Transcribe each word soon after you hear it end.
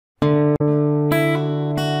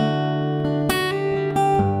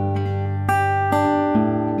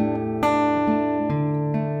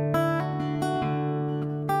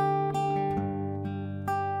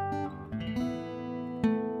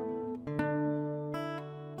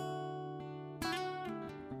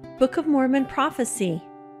Book of Mormon Prophecy,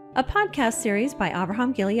 a podcast series by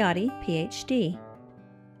Abraham Gileadi, Ph.D.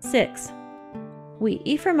 6. We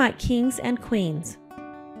Ephraimite Kings and Queens.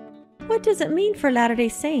 What does it mean for Latter-day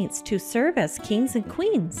Saints to serve as kings and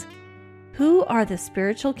queens? Who are the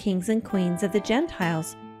spiritual kings and queens of the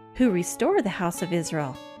Gentiles who restore the house of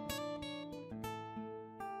Israel?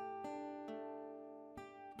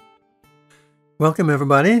 Welcome,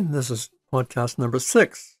 everybody. This is podcast number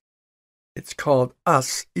 6. It's called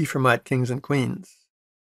Us, Ephraimite Kings and Queens.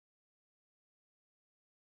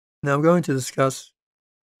 Now I'm going to discuss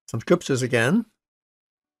some scriptures again.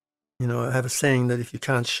 I have a saying that if you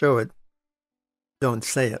can't show it, don't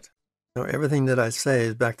say it. Everything that I say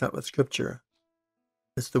is backed up with scripture.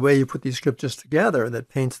 It's the way you put these scriptures together that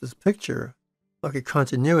paints this picture, like a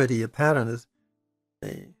continuity, a pattern, is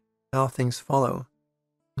how things follow.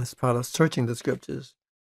 As part of searching the scriptures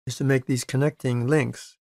is to make these connecting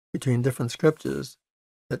links between different scriptures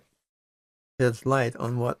that sheds light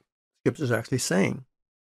on what scriptures are actually saying.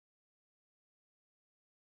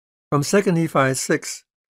 From 2 Nephi 6,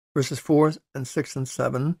 verses 4 and 6 and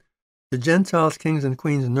 7, the Gentiles, kings and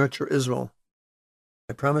queens nurture Israel.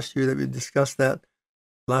 I promised you that we discussed that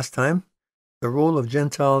last time. The role of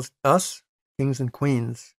Gentiles, us, kings and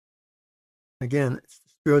queens. Again, it's the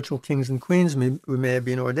spiritual kings and queens. We may have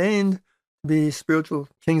been ordained to be spiritual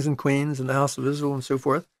kings and queens in the house of Israel and so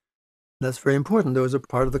forth. That's very important. Those are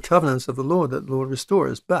part of the covenants of the Lord that the Lord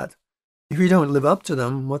restores. But if we don't live up to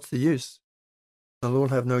them, what's the use? The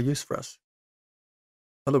Lord will have no use for us.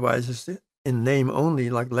 Otherwise, it's in name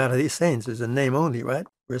only, like Latter-day Saints is in name only, right?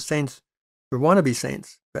 We're saints, we want to be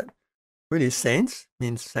saints, but really saints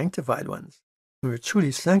means sanctified ones. When we're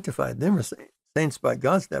truly sanctified, then we're saints by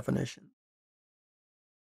God's definition.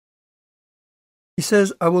 He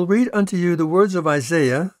says, I will read unto you the words of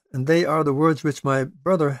Isaiah, and they are the words which my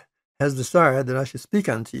brother has desired that I should speak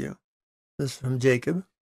unto you. This is from Jacob,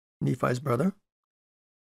 Nephi's brother.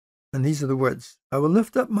 And these are the words. I will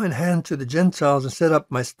lift up mine hand to the Gentiles and set up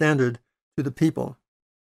my standard to the people.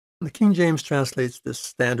 And the King James translates this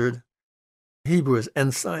standard. Hebrew is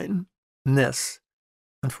ensign, nes.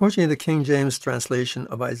 Unfortunately, the King James translation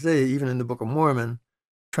of Isaiah, even in the Book of Mormon,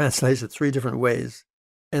 translates it 3 different ways.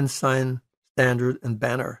 Ensign, standard, and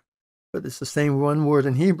banner. But it's the same one word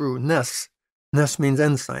in Hebrew, nes. Nes means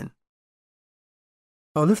ensign.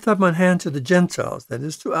 I'll lift up mine hand to the Gentiles, that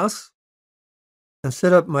is to us, and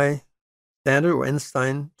set up my standard or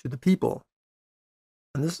ensign to the people.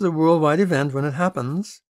 And this is a worldwide event when it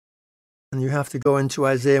happens, and you have to go into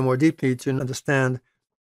Isaiah more deeply to understand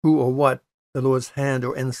who or what the Lord's hand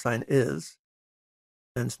or ensign is.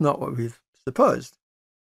 And it's not what we've supposed.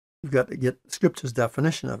 You've got to get the Scripture's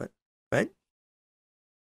definition of it, right?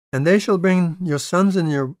 And they shall bring your sons in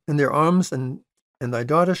their arms, and thy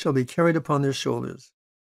daughters shall be carried upon their shoulders.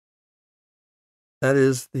 That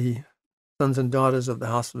is the sons and daughters of the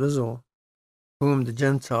house of Israel, whom the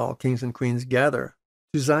Gentile kings and queens gather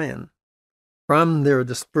to Zion from their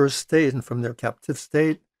dispersed state and from their captive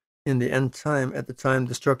state in the end time, at the time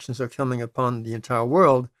destructions are coming upon the entire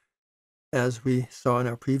world, as we saw in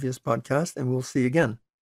our previous podcast, and we'll see again.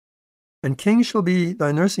 And kings shall be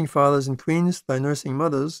thy nursing fathers, and queens thy nursing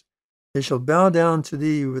mothers. They shall bow down to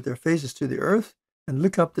thee with their faces to the earth, and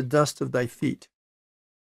lick up the dust of thy feet.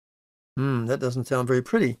 That doesn't sound very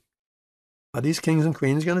pretty. Are these kings and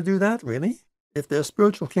queens going to do that, really? If they're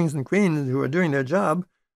spiritual kings and queens who are doing their job,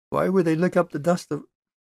 why would they lick up the dust of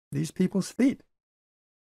these people's feet?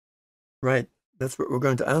 Right, that's what we're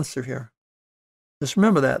going to answer here. Just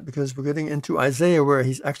remember that, because we're getting into Isaiah where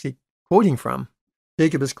he's actually quoting from.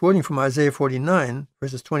 Jacob is quoting from Isaiah 49,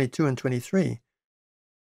 verses 22 and 23,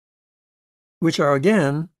 which are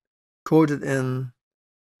again quoted in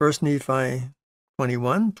 1 Nephi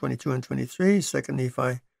 21, 22 and 23, 2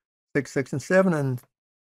 Nephi 6, 6 and 7, and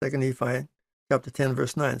 2 Nephi chapter 10,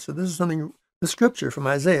 verse 9. So this is something, the scripture from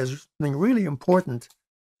Isaiah is something really important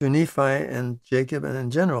to Nephi and Jacob, and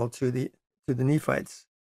in general to the Nephites,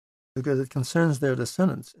 because it concerns their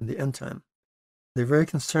descendants in the end time. They're very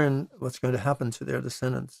concerned what's going to happen to their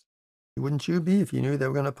descendants. Wouldn't you be if you knew they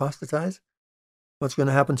were going to apostatize? What's going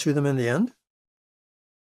to happen to them in the end?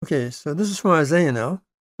 Okay, so this is from Isaiah now,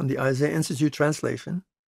 from the Isaiah Institute translation.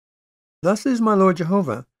 Thus is my Lord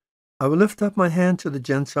Jehovah, I will lift up my hand to the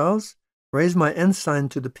Gentiles, raise my ensign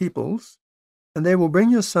to the peoples, and they will bring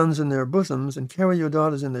your sons in their bosoms and carry your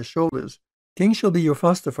daughters in their shoulders. Kings shall be your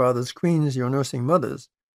foster fathers, queens your nursing mothers.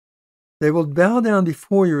 They will bow down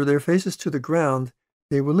before you, their faces to the ground.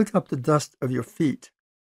 They will lick up the dust of your feet.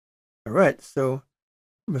 All right, so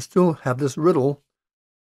we still have this riddle.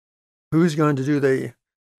 Who's going to do the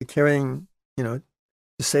carrying, to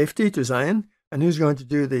safety, to Zion? And who's going to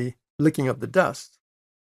do the licking of the dust?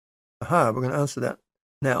 We're going to answer that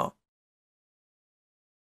now.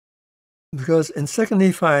 Because in 2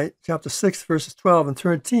 Nephi chapter 6, verses 12 and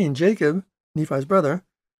 13, Jacob, Nephi's brother,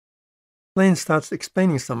 starts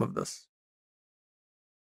explaining some of this.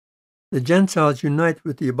 The Gentiles unite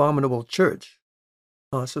with the abominable church.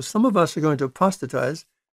 So some of us are going to apostatize,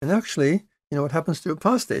 and actually, what happens to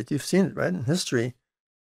apostates? You've seen it, right, in history.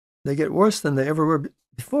 They get worse than they ever were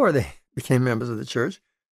before they became members of the church.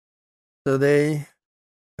 So they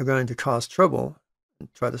are going to cause trouble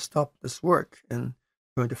and try to stop this work and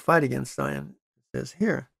going to fight against Zion. It says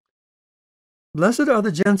here, blessed are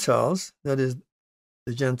the Gentiles, that is,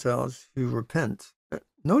 the Gentiles who repent.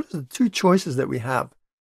 Notice the two choices that we have.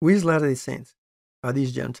 We as Latter-day Saints are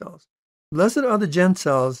these Gentiles. Blessed are the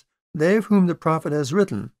Gentiles, they of whom the prophet has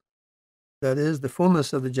written. That is, the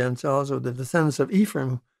fullness of the Gentiles, or the descendants of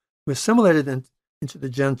Ephraim, who assimilated into the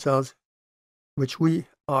Gentiles, which we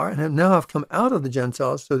are, and have now come out of the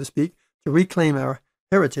Gentiles, so to speak, to reclaim our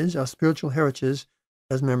heritage, our spiritual heritage,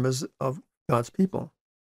 as members of God's people.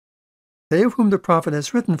 They of whom the prophet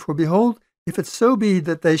has written, for behold, if it so be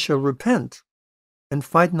that they shall repent and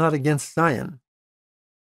fight not against Zion.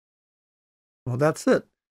 Well, that's it.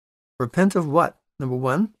 Repent of what? Number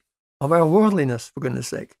one, of our worldliness, for goodness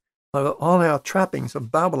sake, of all our trappings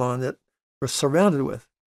of Babylon that we're surrounded with.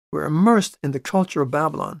 We're immersed in the culture of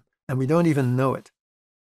Babylon, and we don't even know it.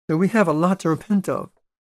 So we have a lot to repent of.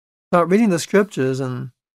 Start reading the scriptures,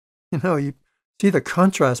 and you see the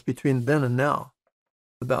contrast between then and now,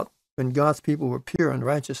 about when God's people were pure and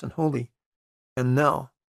righteous and holy, and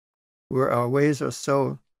now, where our ways are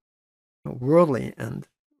so worldly, and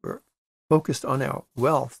we're focused on our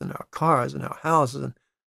wealth and our cars and our houses and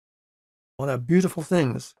all our beautiful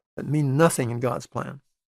things that mean nothing in God's plan.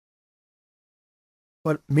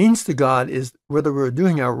 What it means to God is whether we're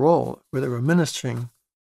doing our role, whether we're ministering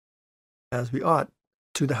as we ought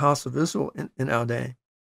to the house of Israel in our day.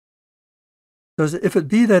 So if it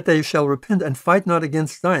be that they shall repent and fight not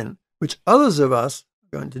against Zion, which others of us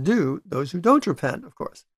are going to do, those who don't repent, of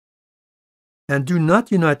course, and do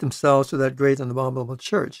not unite themselves to that great and abominable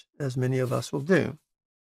church, as many of us will do,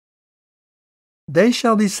 they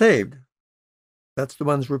shall be saved. That's the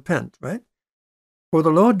ones who repent, right? For the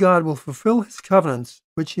Lord God will fulfill his covenants,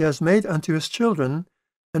 which he has made unto his children,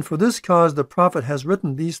 and for this cause the prophet has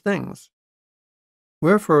written these things.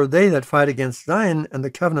 Wherefore they that fight against Zion and the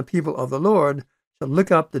covenant people of the Lord shall lick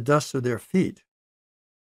up the dust of their feet.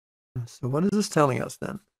 So what is this telling us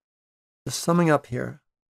then? Just summing up here,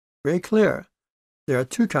 very clear. There are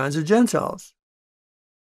two kinds of Gentiles.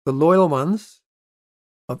 The loyal ones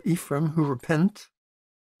of Ephraim who repent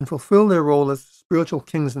and fulfill their role as spiritual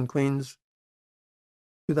kings and queens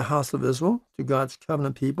to the house of Israel, to God's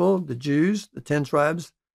covenant people, the Jews, the 10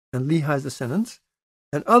 tribes, and Lehi's descendants,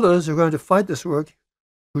 and others who are going to fight this work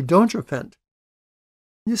who don't repent.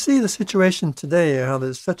 You see the situation today, how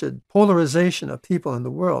there's such a polarization of people in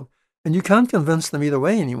the world, and you can't convince them either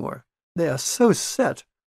way anymore. They are so set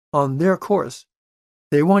on their course.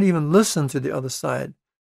 They won't even listen to the other side,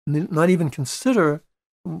 not even consider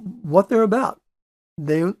what they're about.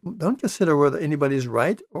 They don't consider whether anybody's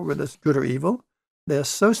right or whether it's good or evil. They are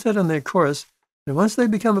so set on their course, and once they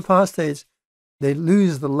become apostates, they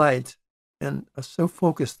lose the light and are so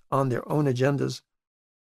focused on their own agendas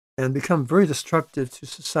and become very destructive to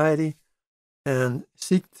society and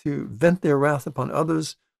seek to vent their wrath upon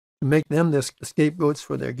others to make them their scapegoats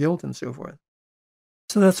for their guilt and so forth.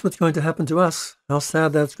 So that's what's going to happen to us, how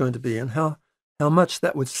sad that's going to be, and how much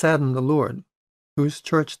that would sadden the Lord, whose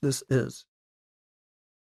church this is.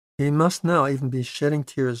 He must now even be shedding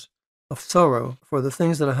tears of sorrow for the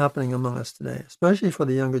things that are happening among us today, especially for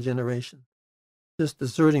the younger generation, just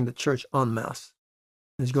deserting the church en masse.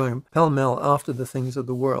 He's going pell-mell after the things of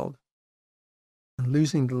the world and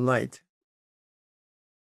losing the light.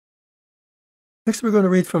 Next, we're going to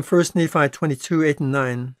read from 1 Nephi 22, 8 and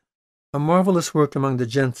 9, a marvelous work among the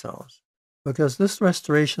Gentiles, because this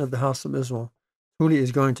restoration of the house of Israel truly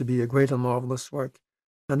is going to be a great and marvelous work,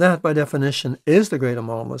 and that, by definition, is the great and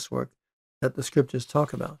marvelous work that the scriptures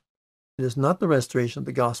talk about. It is not the restoration of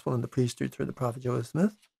the gospel and the priesthood through the prophet Joseph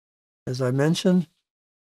Smith. As I mentioned,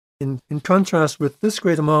 in contrast with this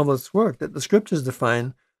great and marvelous work that the scriptures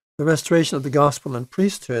define, the restoration of the gospel and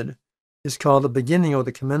priesthood is called the beginning or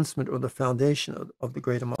the commencement or the foundation of the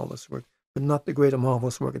great and marvelous work, but not the great and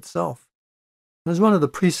marvelous work itself. It was one of the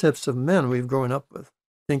precepts of men we've grown up with,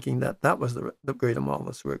 thinking that was the great and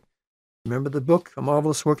marvelous work. Remember the book, A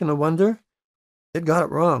Marvelous Work and a Wonder? It got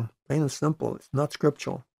it wrong, plain and simple. It's not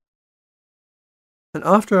scriptural. And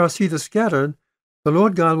after our seed is scattered, the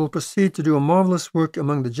Lord God will proceed to do a marvelous work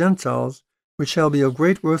among the Gentiles, which shall be of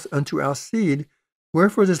great worth unto our seed,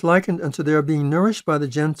 wherefore it is likened unto their being nourished by the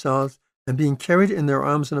Gentiles, and being carried in their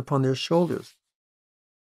arms and upon their shoulders.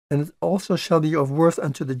 And it also shall be of worth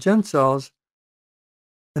unto the Gentiles,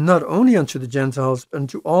 and not only unto the Gentiles, but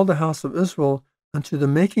unto all the house of Israel, unto the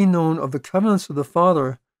making known of the covenants of the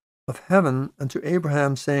Father of heaven unto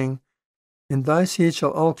Abraham, saying, In thy seed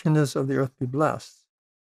shall all kindreds of the earth be blessed.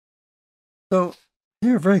 So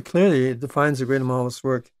here very clearly it defines the great and marvelous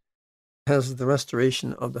work as the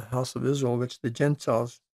restoration of the house of Israel, which the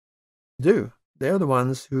Gentiles do. They're the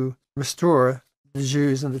ones who restore the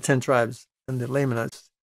Jews and the 10 tribes and the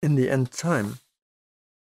Lamanites in the end time.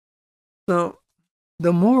 So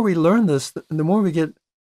the more we learn this, the more we get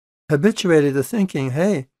habituated to thinking,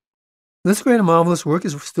 hey, this great and marvelous work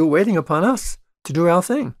is still waiting upon us to do our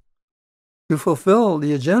thing, to fulfill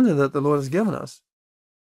the agenda that the Lord has given us.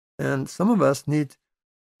 And some of us need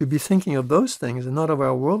to be thinking of those things and not of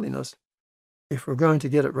our worldliness if we're going to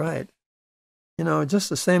get it right. You know, just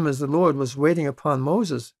the same as the Lord was waiting upon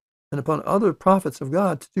Moses and upon other prophets of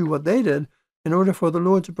God to do what they did in order for the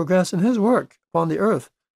Lord to progress in his work upon the earth.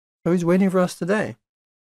 So he's waiting for us today.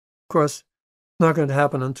 Of course, it's not going to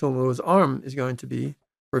happen until the Lord's arm is going to be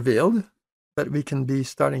revealed, but we can be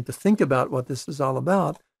starting to think about what this is all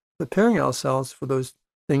about, preparing ourselves for those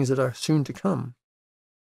things that are soon to come.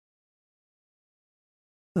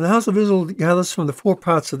 And the house of Israel gathers from the 4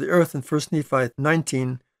 parts of the earth in 1 Nephi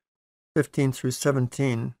 19, 15 through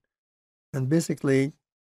 17, and basically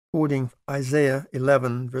quoting Isaiah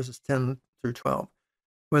 11, verses 10 through 12.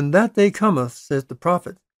 When that day cometh, says the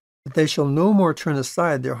prophet, that they shall no more turn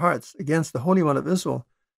aside their hearts against the Holy One of Israel,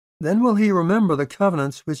 then will he remember the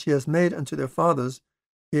covenants which he has made unto their fathers.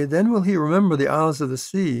 Yea, then will he remember the isles of the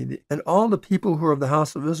sea, and all the people who are of the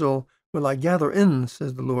house of Israel will I gather in,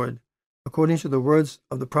 says the Lord, according to the words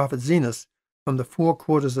of the prophet Zenos, from the 4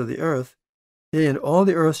 quarters of the earth. Yea, and all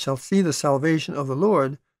the earth shall see the salvation of the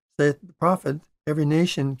Lord, saith the prophet, every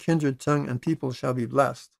nation, kindred, tongue, and people shall be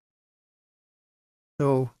blessed.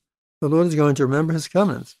 So the Lord is going to remember his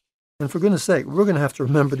covenants. And for goodness sake, we're going to have to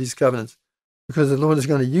remember these covenants, because the Lord is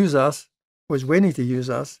going to use us, or is waiting to use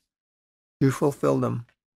us, to fulfill them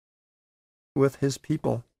with his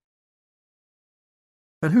people.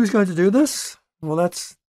 And who's going to do this? Well,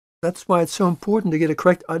 that's why it's so important to get a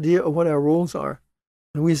correct idea of what our roles are.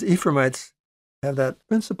 And we as Ephraimites have that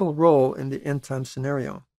principal role in the end time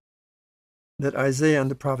scenario that Isaiah and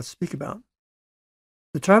the prophets speak about.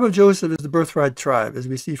 The tribe of Joseph is the birthright tribe, as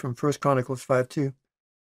we see from 1 Chronicles 5:2.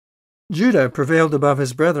 Judah prevailed above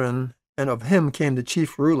his brethren, and of him came the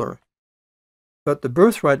chief ruler. But the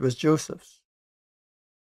birthright was Joseph's.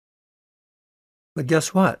 But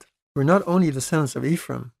guess what? We're not only descendants of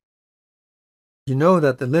Ephraim. You know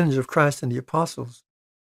that the lineage of Christ and the apostles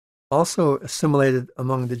also assimilated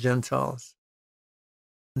among the Gentiles.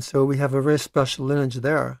 And so we have a very special lineage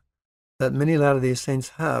there that many Latter-day Saints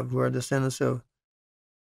have, who are descendants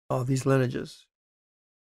of these lineages.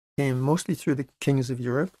 Came mostly through the kings of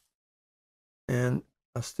Europe and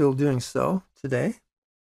are still doing so today.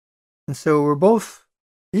 And so we're both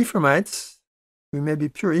Ephraimites. We may be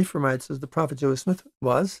pure Ephraimites, as the prophet Joseph Smith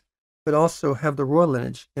was, but also have the royal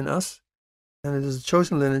lineage in us. And it is a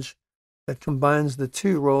chosen lineage that combines the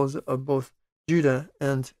 2 roles of both Judah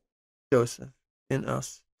and Joseph in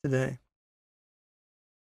us today.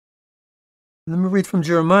 Let me read from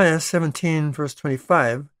Jeremiah 17, verse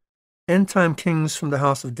 25, end-time kings from the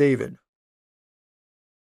house of David.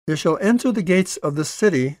 There shall enter the gates of the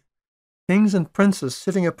city kings and princes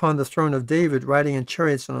sitting upon the throne of David, riding in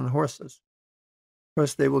chariots and on horses. Of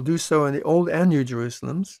course, they will do so in the Old and New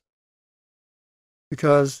Jerusalems,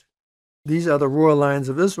 because these are the royal lines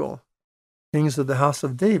of Israel, kings of the house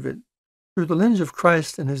of David, through the lineage of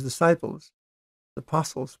Christ and his disciples, the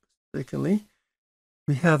apostles particularly.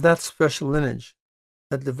 We have that special lineage,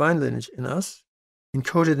 that divine lineage in us,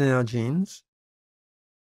 encoded in our genes.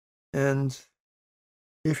 And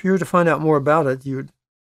if you were to find out more about it, you would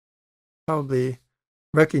probably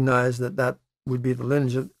recognize that that would be the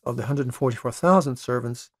lineage of the 144,000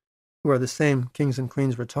 servants, who are the same kings and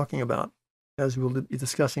queens we're talking about, as we'll be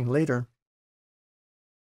discussing later.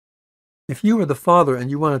 If you were the father and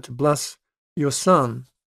you wanted to bless your son,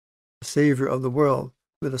 the Savior of the world,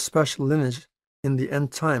 with a special lineage in the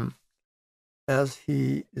end time, as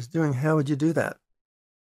he is doing, how would you do that?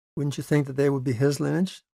 Wouldn't you think that they would be his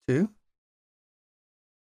lineage too?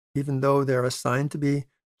 Even though they're assigned to be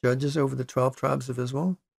judges over the 12 tribes of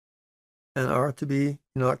Israel, and are to be,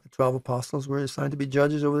 like the 12 apostles were assigned to be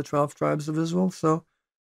judges over the 12 tribes of Israel. So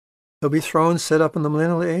they'll be thrones set up in the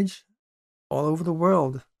millennial age all over the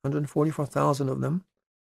world, 144,000 of them.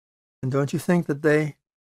 And don't you think that they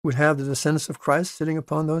would have the descendants of Christ sitting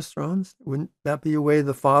upon those thrones? Wouldn't that be a way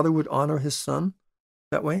the Father would honor his Son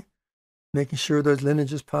that way, making sure those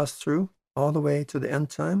lineages pass through all the way to the end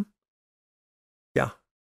time? Yeah,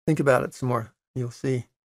 think about it some more. You'll see.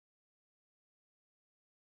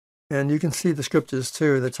 And you can see the scriptures,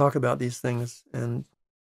 too, that talk about these things. And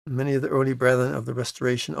many of the early brethren of the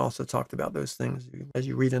Restoration also talked about those things, as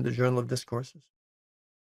you read in the Journal of Discourses.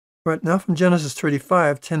 Right, now from Genesis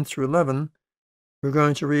 35, 10 through 11, we're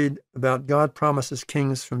going to read about God promises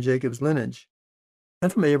kings from Jacob's lineage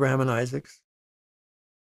and from Abraham and Isaac's.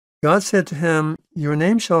 God said to him, "Your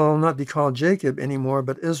name shall not be called Jacob anymore,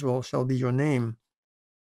 but Israel shall be your name."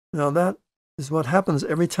 Now that is what happens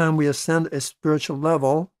every time we ascend a spiritual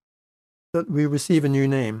level, that we receive a new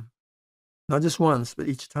name. Not just once, but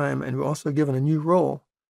each time, and we're also given a new role.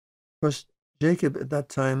 Of course, Jacob at that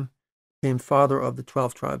time became father of the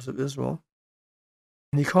 12 tribes of Israel.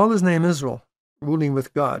 And he called his name Israel, ruling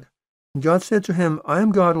with God. And God said to him, "I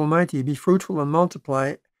am God Almighty, be fruitful and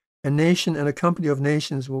multiply. A nation and a company of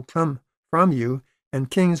nations will come from you,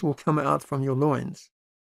 and kings will come out from your loins."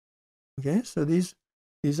 Okay, so these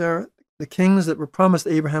are the kings that were promised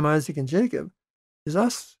Abraham, Isaac, and Jacob. Is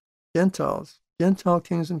us, Gentiles, Gentile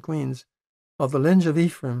kings and queens of the lineage of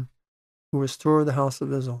Ephraim, who restore the house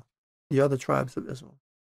of Israel, the other tribes of Israel.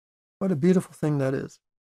 What a beautiful thing that is.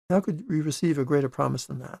 How could we receive a greater promise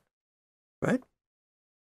than that? Right?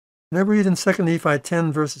 And I read in 2 Nephi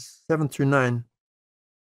 10, verses 7 through 9.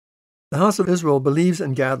 The house of Israel believes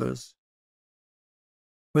and gathers.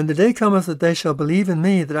 When the day cometh that they shall believe in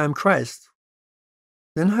me that I am Christ,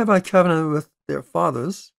 then have I covenanted with their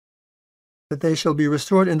fathers, that they shall be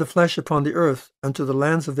restored in the flesh upon the earth unto the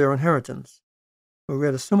lands of their inheritance. We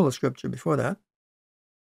read a similar scripture before that.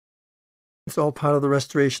 It's all part of the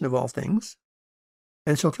restoration of all things.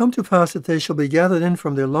 And shall come to pass that they shall be gathered in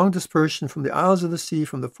from their long dispersion, from the isles of the sea,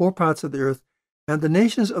 from the four parts of the earth, and the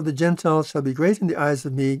nations of the Gentiles shall be great in the eyes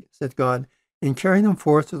of me, said God, in carrying them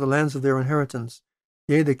forth to the lands of their inheritance.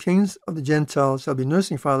 Yea, the kings of the Gentiles shall be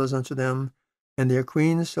nursing fathers unto them, and their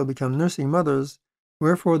queens shall become nursing mothers.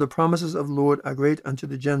 Wherefore the promises of the Lord are great unto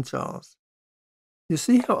the Gentiles. You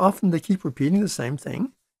see how often they keep repeating the same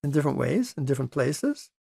thing in different ways, in different places?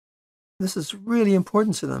 This is really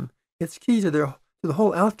important to them. It's key to the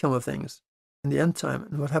whole outcome of things in the end time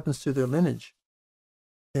and what happens to their lineage.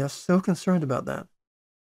 They are so concerned about that.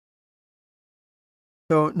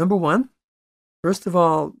 So, number one, first of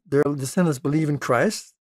all, their descendants believe in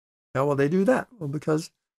Christ. How will they do that? Well,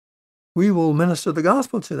 because we will minister the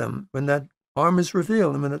gospel to them when that arm is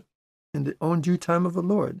revealed and in the own due time of the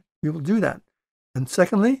Lord. We will do that. And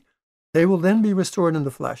secondly, they will then be restored in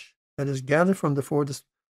the flesh, that is, gathered from the four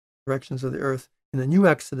directions of the earth in a new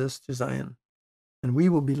exodus to Zion. And we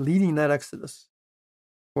will be leading that exodus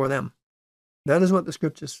for them. That is what the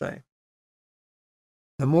scriptures say.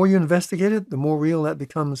 The more you investigate it, the more real that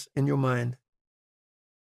becomes in your mind,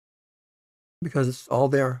 because it's all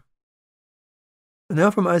there. And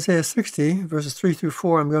now from Isaiah 60, verses 3 through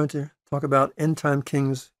 4, I'm going to talk about end-time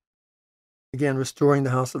kings, again, restoring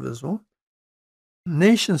the house of Israel.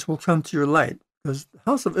 Nations will come to your light, because the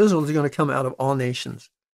house of Israel is going to come out of all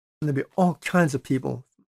nations. And there'll be all kinds of people.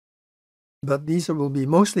 But these will be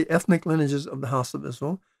mostly ethnic lineages of the house of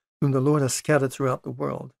Israel, whom the Lord has scattered throughout the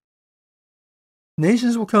world.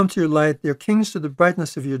 Nations will come to your light, their kings to the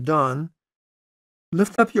brightness of your dawn.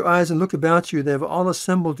 Lift up your eyes and look about you. They have all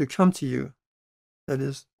assembled to come to you. That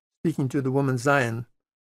is, speaking to the woman Zion.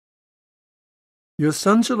 Your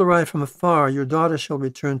son shall arrive from afar, your daughter shall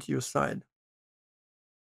return to your side.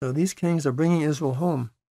 So these kings are bringing Israel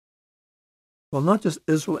home. Well, not just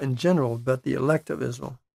Israel in general, but the elect of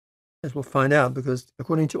Israel, as we'll find out, because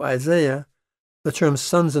according to Isaiah, the term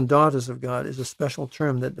sons and daughters of God is a special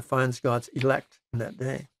term that defines God's elect in that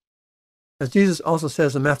day. As Jesus also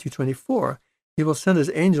says in Matthew 24, he will send his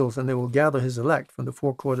angels and they will gather his elect from the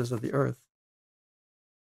four quarters of the earth.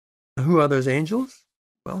 And who are those angels?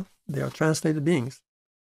 Well, they are translated beings,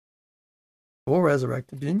 or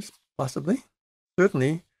resurrected beings, possibly.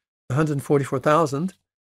 Certainly, 144,000,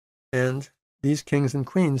 and these kings and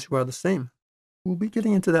queens who are the same. We'll be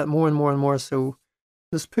getting into that more and more and more, so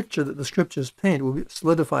this picture that the scriptures paint will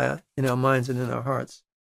solidify in our minds and in our hearts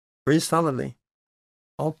very solidly,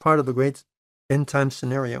 all part of the great end-time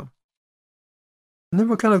scenario. And then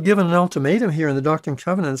we're kind of given an ultimatum here in the Doctrine and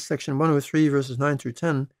Covenants, section 103, verses 9 through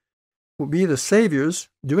 10, will be the saviors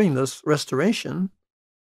doing this restoration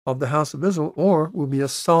of the house of Israel, or will be a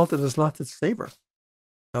salt that is not its savor.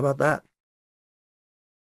 How about that?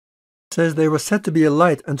 It says they were set to be a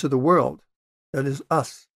light unto the world, that is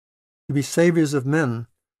us, to be saviors of men.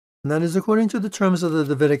 And that is according to the terms of the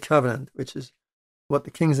Davidic Covenant, which is what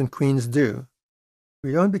the kings and queens do.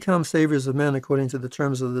 We don't become saviors of men according to the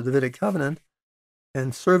terms of the Davidic Covenant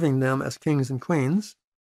and serving them as kings and queens,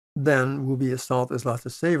 then we'll be as salt as not a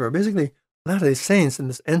savor. Basically, Latter-day Saints in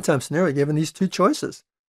this end-time scenario are given these two choices.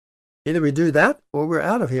 Either we do that or we're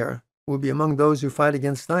out of here. We'll be among those who fight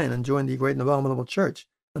against Zion and join the great and abominable church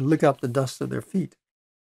and lick up the dust of their feet.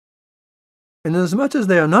 And inasmuch as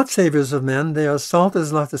they are not saviors of men, they are salt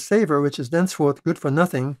as not a savor, which is thenceforth good for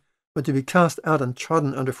nothing, but to be cast out and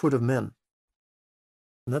trodden under foot of men.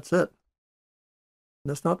 And that's it.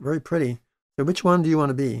 That's not very pretty. So which one do you want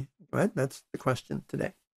to be? Right? That's the question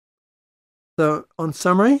today. So on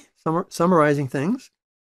summarizing things,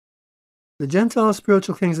 the Gentile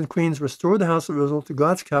spiritual kings and queens restore the house of Israel to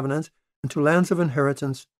God's covenant and to lands of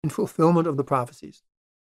inheritance in fulfillment of the prophecies.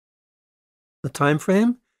 The time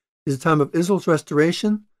frame is the time of Israel's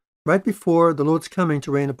restoration, right before the Lord's coming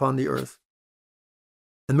to reign upon the earth.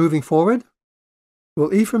 And moving forward,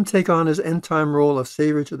 will Ephraim take on his end-time role of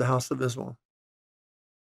savior to the house of Israel?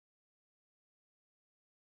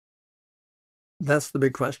 That's the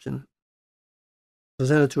big question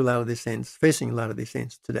presented to Latter-day Saints, facing Latter-day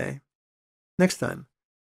Saints today. Next time,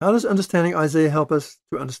 how does understanding Isaiah help us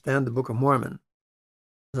to understand the Book of Mormon?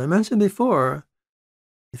 As I mentioned before,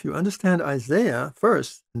 if you understand Isaiah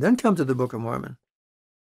first and then come to the Book of Mormon,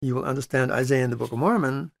 you will understand Isaiah in the Book of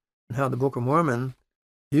Mormon and how the Book of Mormon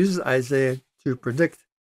uses Isaiah to predict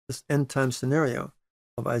this end-time scenario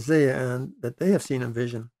of Isaiah and that they have seen in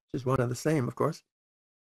vision, which is one and the same, of course.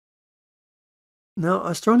 Now,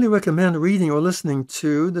 I strongly recommend reading or listening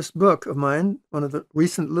to this book of mine, one of the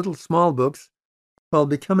recent little small books called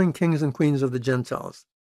Becoming Kings and Queens of the Gentiles.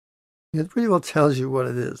 It pretty well tells you what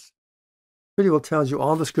it is. It pretty well tells you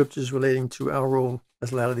all the scriptures relating to our role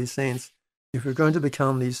as Latter-day Saints if we're going to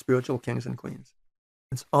become these spiritual kings and queens.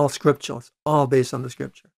 It's all scriptural. It's all based on the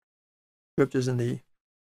scripture. Scriptures in the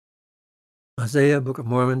Isaiah, Book of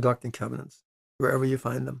Mormon, Doctrine and Covenants, wherever you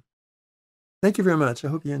find them. Thank you very much. I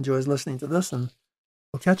hope you enjoyed listening to this, and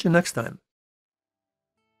we'll catch you next time.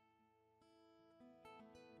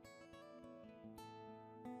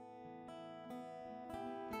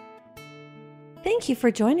 Thank you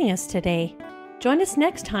for joining us today. Join us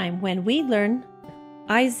next time when we learn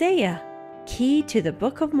Isaiah, Key to the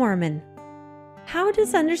Book of Mormon. How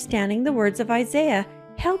does understanding the words of Isaiah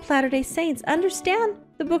help Latter-day Saints understand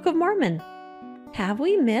the Book of Mormon? Have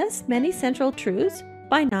we missed many central truths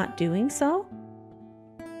by not doing so?